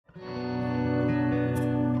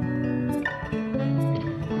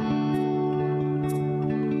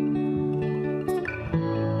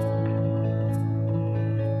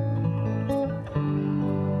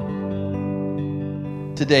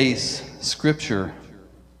today's scripture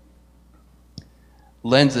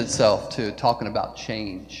lends itself to talking about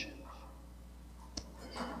change.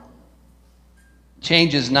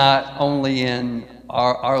 Change is not only in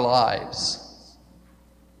our lives,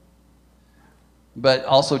 but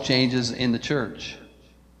also changes in the church.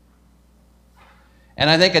 And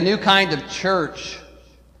I think a new kind of church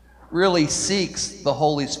really seeks the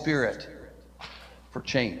Holy Spirit for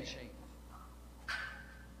change.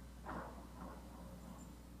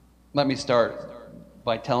 Let me start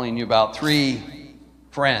by telling you about 3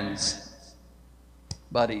 friends,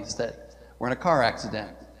 buddies, that were in a car accident.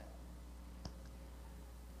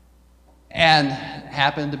 And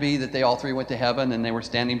happened to be that they all 3 went to heaven, and they were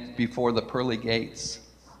standing before the pearly gates.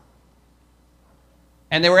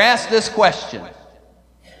 And they were asked this question: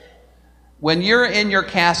 when you're in your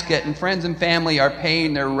casket and friends and family are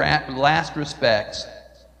paying their last respects,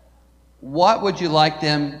 what would you like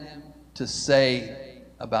them to say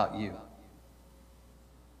about you?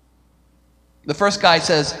 The first guy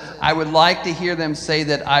says, I would like to hear them say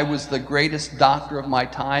that I was the greatest doctor of my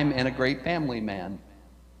time and a great family man.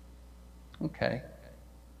 Okay,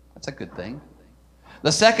 that's a good thing.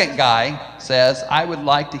 The second guy says, I would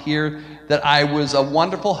like to hear that I was a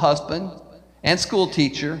wonderful husband and school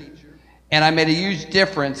teacher, and I made a huge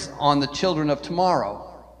difference on the children of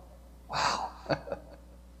tomorrow. Wow,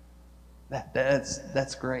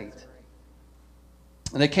 that's great.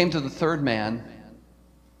 And they came to the third man,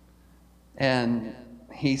 and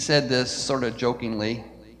he said this sort of jokingly,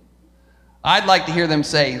 I'd like to hear them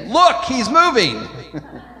say, look, he's moving.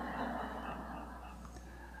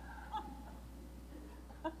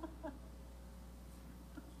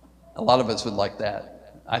 A lot of us would like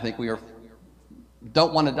that. I think we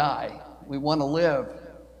don't want to die. We want to live.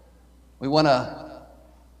 We want to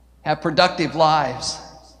have productive lives.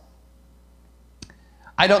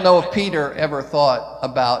 I don't know if Peter ever thought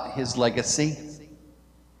about his legacy.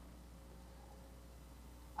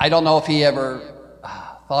 I don't know if he ever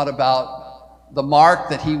thought about the mark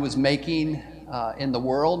that he was making in the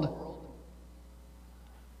world.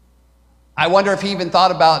 I wonder if he even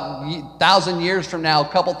thought about 1,000 years from now, a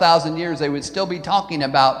couple thousand years, they would still be talking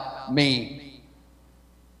about me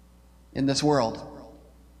in this world.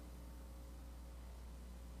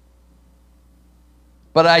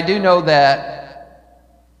 But I do know that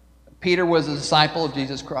Peter was a disciple of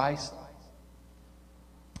Jesus Christ.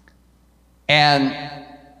 And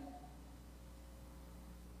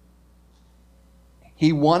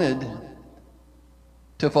he wanted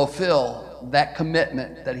to fulfill that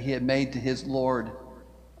commitment that he had made to his Lord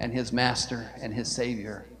and his Master and his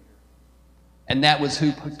Savior. And that was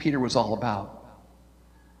who Peter was all about.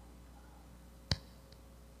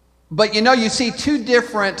 But you know, you see 2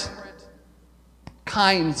 different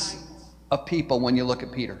kinds of people when you look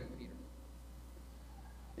at Peter.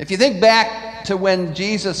 If you think back to when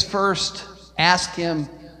Jesus first asked him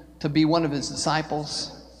to be one of his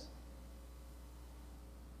disciples,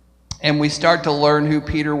 and we start to learn who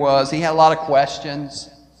Peter was, he had a lot of questions.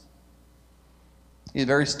 He's a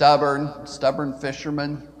very stubborn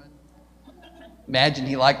fisherman. Imagine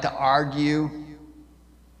he liked to argue.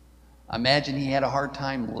 Imagine he had a hard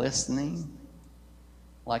time listening,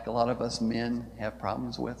 like a lot of us men have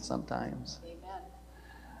problems with sometimes.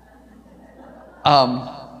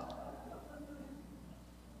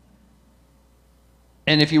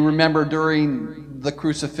 And if you remember, during the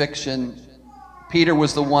crucifixion, Peter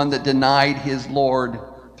was the one that denied his Lord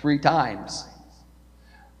 3 times.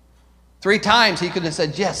 3 times he could have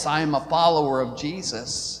said, yes, I am a follower of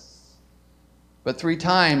Jesus. But 3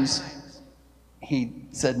 times he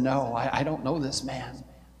said, no, I don't know this man.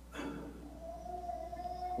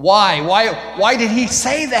 Why? Why did he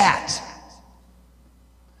say that?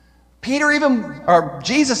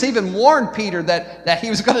 Jesus even warned Peter that he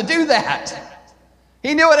was going to do that.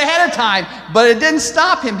 He knew it ahead of time, but it didn't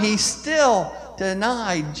stop him. He still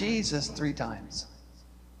denied Jesus 3 times.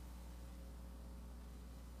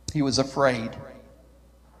 He was afraid.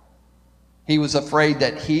 He was afraid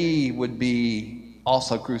that he would be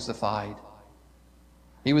also crucified.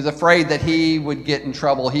 He was afraid that he would get in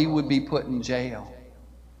trouble. He would be put in jail.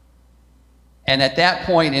 And at that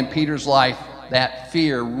point in Peter's life, that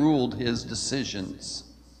fear ruled his decisions.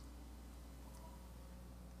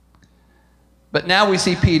 But now we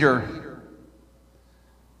see Peter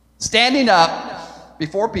standing up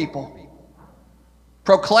before people,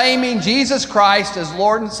 proclaiming Jesus Christ as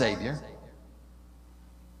Lord and Savior.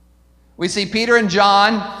 We see Peter and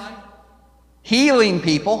John healing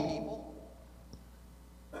people.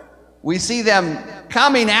 We see them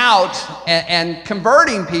coming out and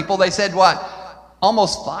converting people. They said, what?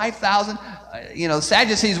 Almost 5,000? The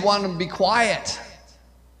Sadducees wanted them to be quiet.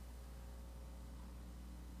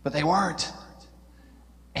 But they weren't.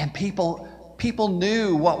 And people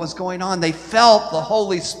knew what was going on. They felt the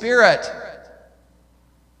Holy Spirit.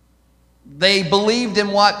 They believed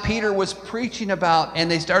in what Peter was preaching about, and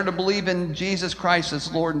they started to believe in Jesus Christ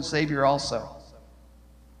as Lord and Savior also.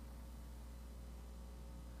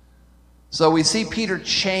 So we see Peter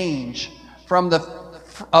change from the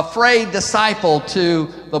afraid disciple to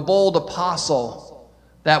the bold apostle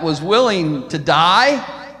that was willing to die.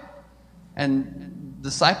 And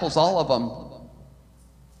disciples, all of them,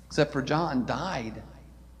 except for John, died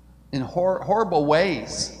in horrible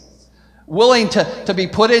ways. Willing to be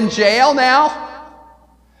put in jail now.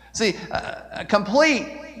 See, a complete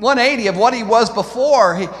 180 of what he was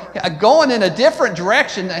before. Going in a different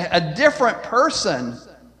direction, a different person.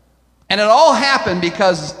 And it all happened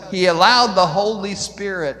because he allowed the Holy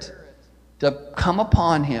Spirit to come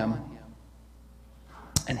upon him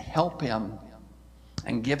and help him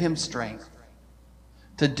and give him strength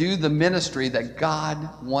to do the ministry that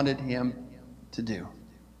God wanted him to do.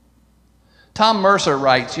 Tom Mercer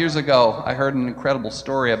writes, years ago, I heard an incredible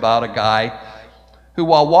story about a guy who,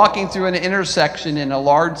 while walking through an intersection in a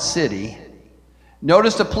large city,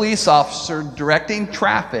 noticed a police officer directing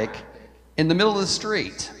traffic in the middle of the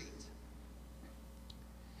street.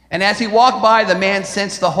 And as he walked by, the man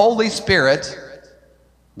sensed the Holy Spirit.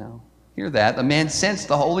 Now, hear that. The man sensed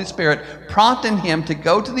the Holy Spirit prompting him to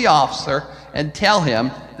go to the officer and tell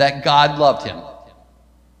him that God loved him.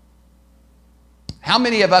 How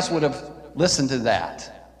many of us would have listened to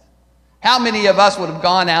that? How many of us would have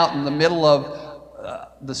gone out in the middle of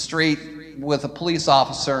the street with a police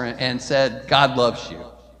officer and said, God loves you?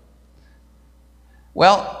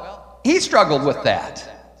 Well, he struggled with that.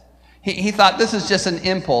 He thought this is just an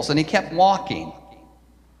impulse, and he kept walking.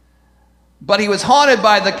 But he was haunted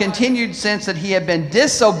by the continued sense that he had been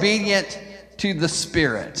disobedient to the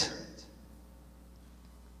Spirit.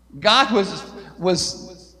 God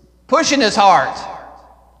was pushing his heart.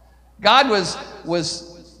 God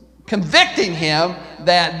was convicting him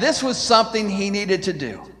that this was something he needed to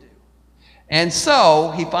do. And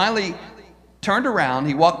so he finally turned around.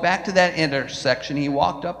 He walked back to that intersection. He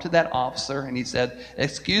walked up to that officer and he said,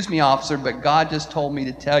 "Excuse me, officer, but God just told me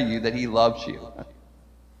to tell you that he loves you."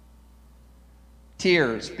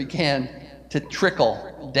 Tears began to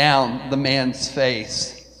trickle down the man's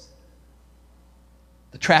face.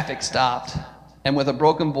 The traffic stopped, and with a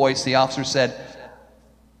broken voice, the officer said,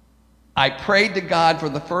 "I prayed to God for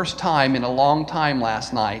the first time in a long time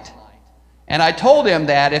last night, and I told him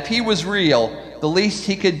that if he was real, the least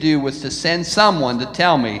he could do was to send someone to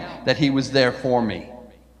tell me that he was there for me.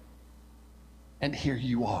 And here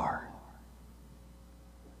you are."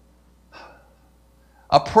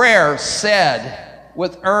 A prayer said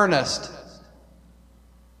with earnest,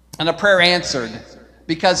 and a prayer answered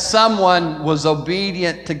because someone was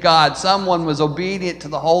obedient to God, someone was obedient to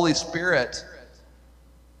the Holy Spirit,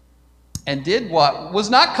 and did what was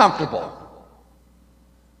not comfortable.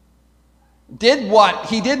 Did what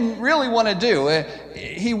he didn't really want to do.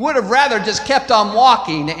 He would have rather just kept on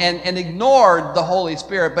walking and ignored the Holy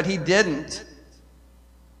Spirit, but he didn't.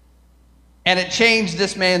 And it changed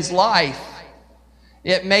this man's life.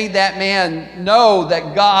 It made that man know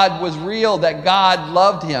that God was real, that God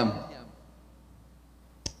loved him.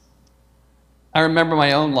 I remember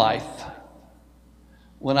my own life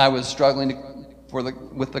when I was struggling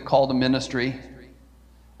with the call to ministry.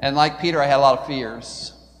 And like Peter, I had a lot of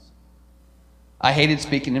fears. I hated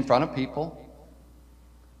speaking in front of people.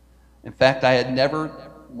 In fact, I had never,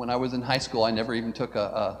 when I was in high school, I never even took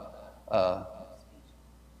a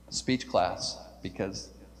speech class because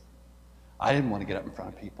I didn't want to get up in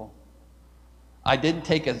front of people. I didn't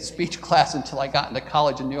take a speech class until I got into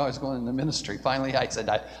college and knew I was going into ministry. Finally, I said,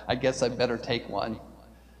 I guess I better take one.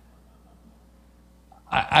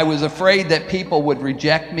 I was afraid that people would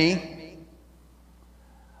reject me.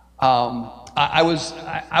 I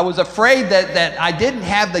was afraid that I didn't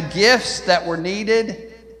have the gifts that were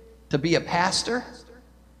needed to be a pastor.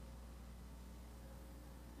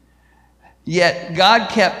 Yet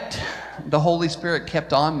the Holy Spirit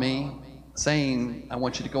kept on me, saying, "I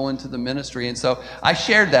want you to go into the ministry." And so I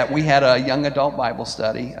shared that. We had a young adult Bible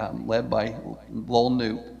study led by Lowell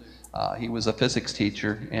Knoop. He was a physics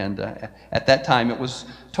teacher, and at that time it was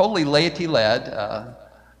totally laity-led.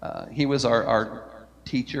 He was our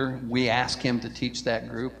teacher. We asked him to teach that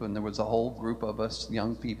group, and there was a whole group of us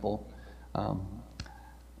young people.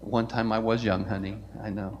 One time I was young, honey. I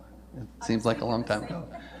know. It seems like a long time ago.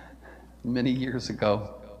 Many years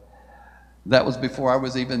ago. That was before I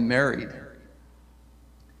was even married.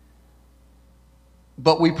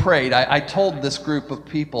 But we prayed. I told this group of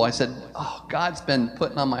people, I said, "Oh, God's been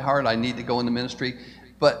putting on my heart I need to go into ministry.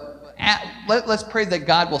 But let's pray that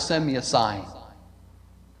God will send me a sign.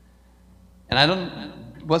 And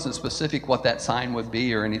it wasn't specific what that sign would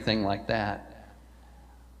be or anything like that.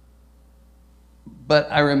 But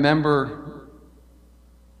I remember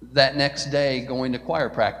that next day going to choir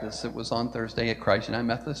practice. It was on Thursday at Christ United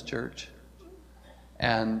Methodist Church.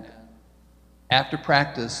 And after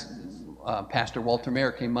practice, Pastor Walter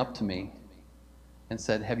Mayer came up to me and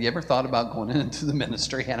said, "Have you ever thought about going into the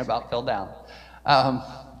ministry?" And about fell down.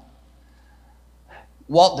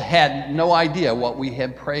 Walt had no idea what we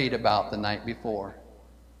had prayed about the night before.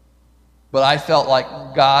 But I felt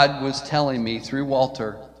like God was telling me through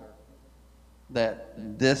Walter that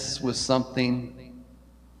this was something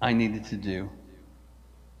I needed to do.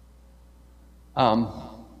 I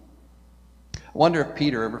wonder if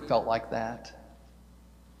Peter ever felt like that.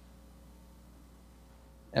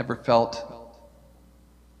 Ever felt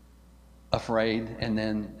afraid and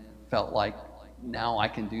then felt like, now I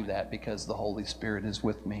can do that because the Holy Spirit is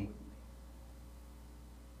with me.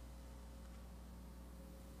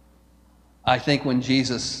 I think when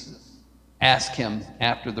Jesus asked him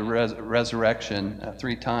after the resurrection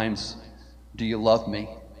 3 times, "Do you love me?"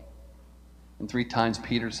 And 3 times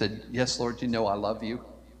Peter said, "Yes, Lord, you know I love you."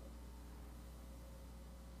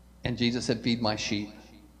 And Jesus said, "Feed my sheep."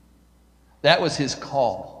 That was his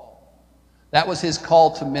call. That was his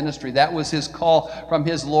call to ministry. That was his call from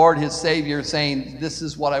his Lord, his Savior, saying, "This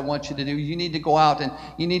is what I want you to do. You need to go out and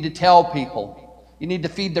you need to tell people. You need to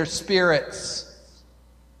feed their spirits."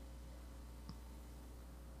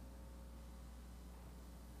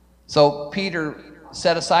 So Peter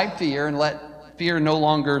set aside fear and let fear no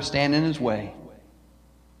longer stand in his way.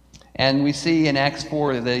 And we see in Acts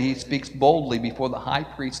 4 that he speaks boldly before the high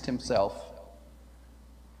priest himself.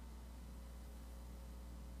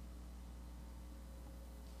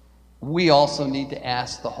 We also need to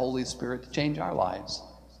ask the Holy Spirit to change our lives.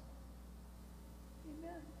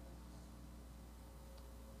 Amen.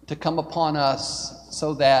 To come upon us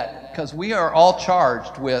so that, because we are all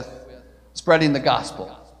charged with spreading the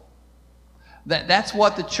gospel. That's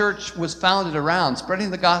what the church was founded around,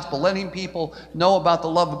 spreading the gospel, letting people know about the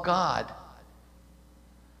love of God.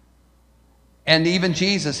 And even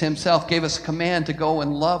Jesus himself gave us a command to go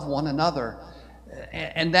and love one another.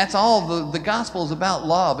 And that's all the gospel is about,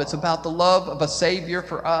 love. It's about the love of a Savior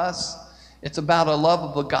for us. It's about a love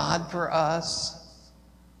of a God for us.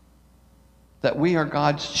 That we are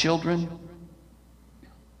God's children.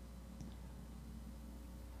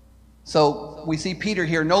 So we see Peter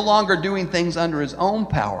here no longer doing things under his own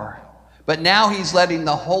power, but now he's letting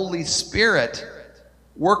the Holy Spirit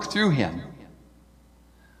work through him.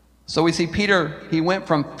 So we see Peter, he went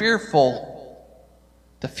from fearful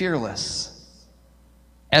to fearless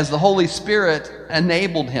as the Holy Spirit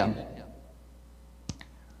enabled him.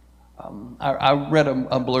 I read a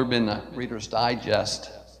blurb in the Reader's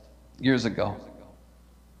Digest years ago.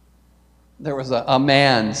 There was a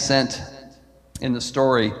man sent in the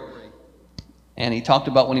story, and he talked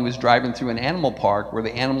about when he was driving through an animal park where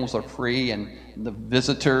the animals are free and the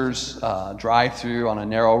visitors drive through on a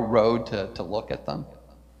narrow road to look at them.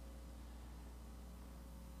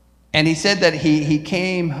 And he said that he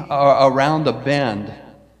came around a bend,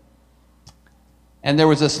 and there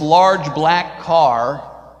was this large black car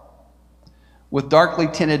with darkly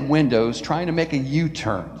tinted windows trying to make a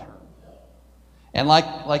U-turn. And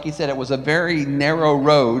like he said, it was a very narrow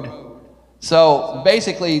road. So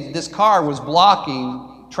basically, this car was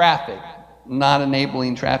blocking traffic, not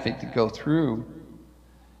enabling traffic to go through.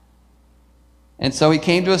 And so he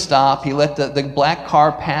came to a stop. He let the black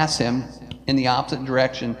car pass him in the opposite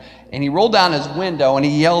direction. And he rolled down his window and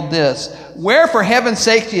he yelled this, "Where for heaven's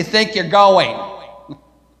sake do you think you're going?"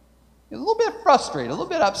 He was a little bit frustrated, a little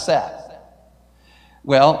bit upset.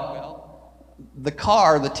 Well, the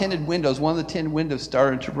car, the tinted windows, one of the tinted windows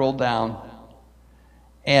started to roll down.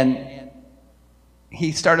 And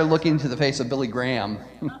he started looking into the face of Billy Graham,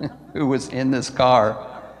 who was in this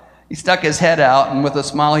car. He stuck his head out, and with a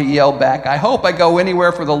smile he yelled back, "I hope I go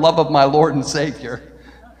anywhere for the love of my Lord and Savior."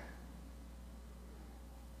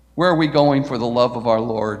 Where are we going for the love of our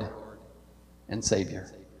Lord and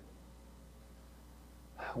Savior?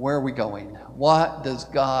 Where are we going? What does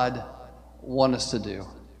God want us to do?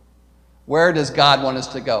 Where does God want us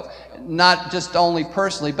to go? Not just only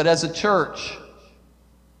personally, but as a church.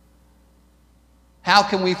 How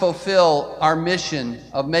can we fulfill our mission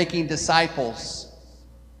of making disciples?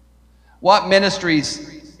 What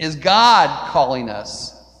ministries is God calling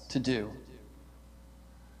us to do?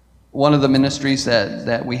 One of the ministries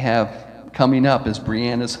that we have coming up is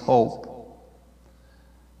Brianna's Hope.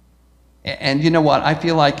 And you know what? I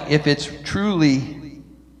feel like if it's truly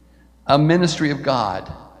a ministry of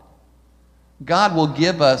God, God will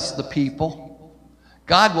give us the people.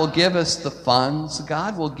 God will give us the funds.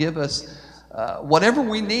 God will give us whatever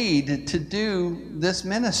we need to do this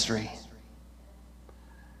ministry.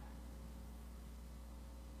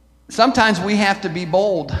 Sometimes we have to be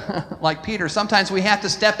bold, like Peter. Sometimes we have to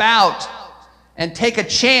step out and take a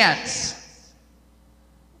chance.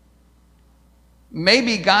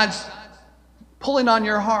 Maybe God's pulling on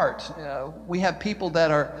your heart. We have people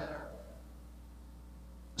that are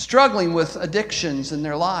struggling with addictions in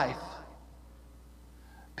their life.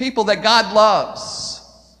 People that God loves.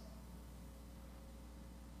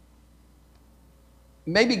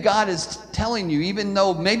 Maybe God is telling you, even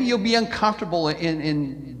though maybe you'll be uncomfortable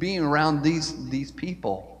in being around these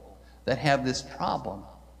people that have this problem.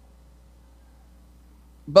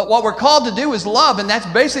 But what we're called to do is love, and that's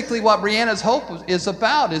basically what Brianna's Hope is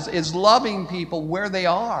about, is loving people where they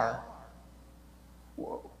are.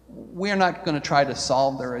 We're not going to try to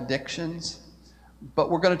solve their addictions, but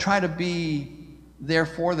we're going to try to be there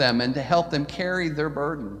for them and to help them carry their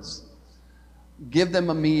burdens. Give them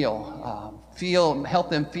a meal, help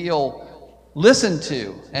them feel listened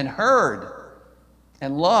to and heard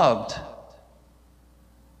and loved.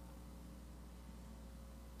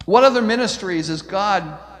 What other ministries is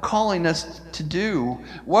God calling us to do?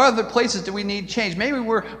 What other places do we need change? Maybe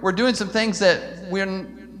we're doing some things that we're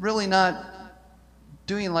really not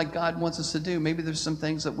doing like God wants us to do. Maybe there's some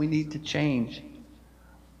things that we need to change.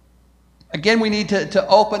 Again, we need to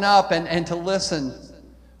open up and to listen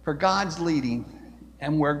for God's leading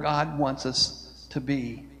and where God wants us to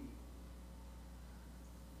be.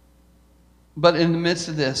 But in the midst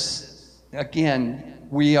of this, again,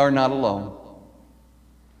 we are not alone.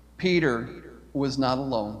 Peter was not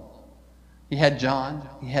alone. He had John,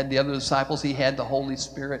 he had the other disciples, he had the Holy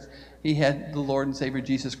Spirit, he had the Lord and Savior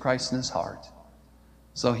Jesus Christ in his heart.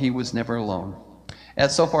 So he was never alone.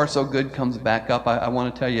 As So Far So Good comes back up, I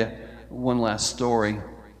want to tell you one last story.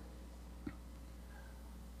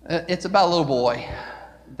 It's about a little boy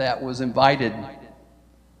that was invited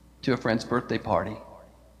to a friend's birthday party.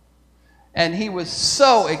 And he was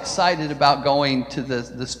so excited about going to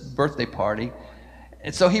this birthday party.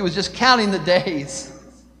 And so he was just counting the days.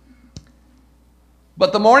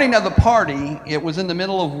 But the morning of the party, it was in the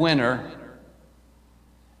middle of winter,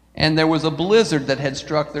 and there was a blizzard that had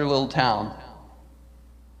struck their little town.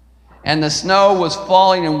 And the snow was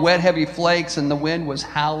falling in wet, heavy flakes, and the wind was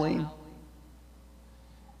howling.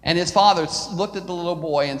 And his father looked at the little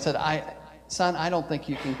boy and said, Son, I don't think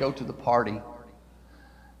you can go to the party.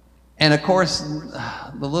 And of course,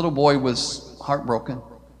 the little boy was heartbroken.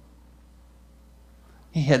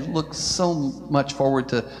 He had looked so much forward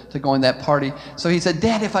to going to that party. So he said,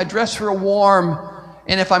 Dad, if I dress real warm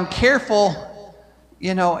and if I'm careful,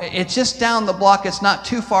 you know, it's just down the block, it's not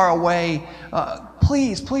too far away.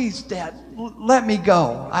 Please, Dad, let me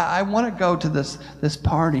go. I want to go to this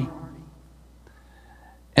party.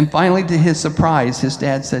 And finally, to his surprise, his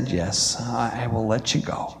dad said, yes, I will let you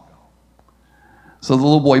go. So the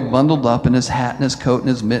little boy bundled up in his hat and his coat and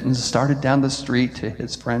his mittens and started down the street to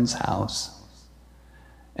his friend's house.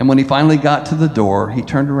 And when he finally got to the door, he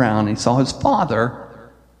turned around and he saw his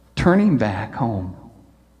father turning back home.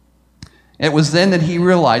 It was then that he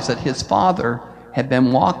realized that his father had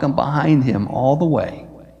been walking behind him all the way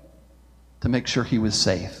to make sure he was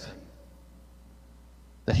safe,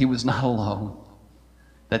 that he was not alone,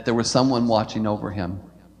 that there was someone watching over him.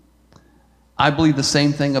 I believe the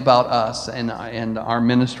same thing about us and our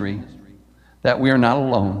ministry, that we are not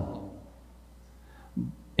alone.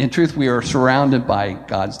 In truth, we are surrounded by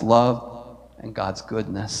God's love and God's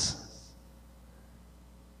goodness.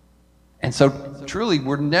 And so truly,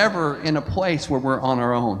 we're never in a place where we're on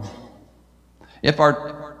our own. If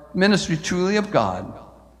our ministry is truly of God,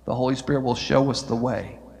 the Holy Spirit will show us the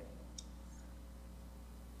way.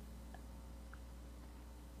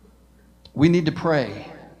 We need to pray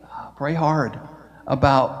hard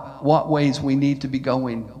about what ways we need to be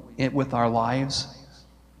going with our lives,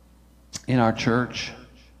 in our church,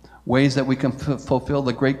 ways that we can fulfill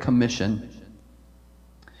the Great Commission.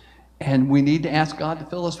 And we need to ask God to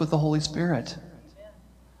fill us with the Holy Spirit.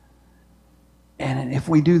 And if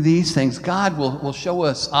we do these things, God will show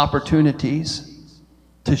us opportunities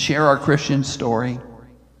to share our Christian story.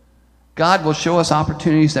 God will show us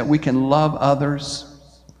opportunities that we can love others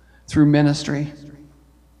through ministry.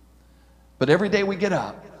 But every day we get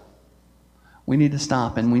up, we need to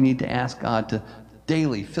stop and we need to ask God to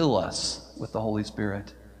daily fill us with the Holy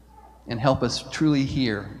Spirit and help us truly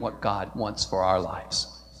hear what God wants for our lives.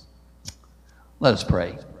 Let us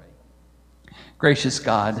pray. Gracious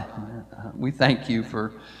God, we thank you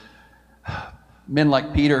for men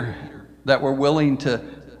like Peter that we're willing to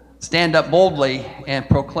stand up boldly and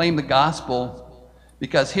proclaim the gospel,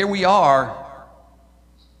 because here we are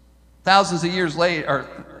thousands of years later,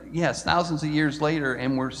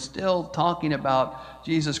 and we're still talking about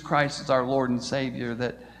Jesus Christ as our Lord and Savior,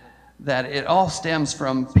 that it all stems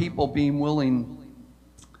from people being willing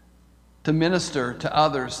to minister to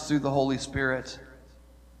others through the Holy Spirit.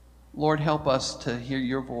 Lord, help us to hear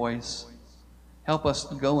your voice. Help us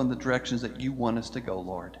to go in the directions that you want us to go,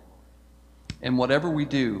 Lord. And whatever we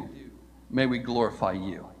do, may we glorify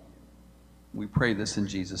you. We pray this in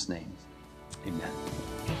Jesus' name. Amen.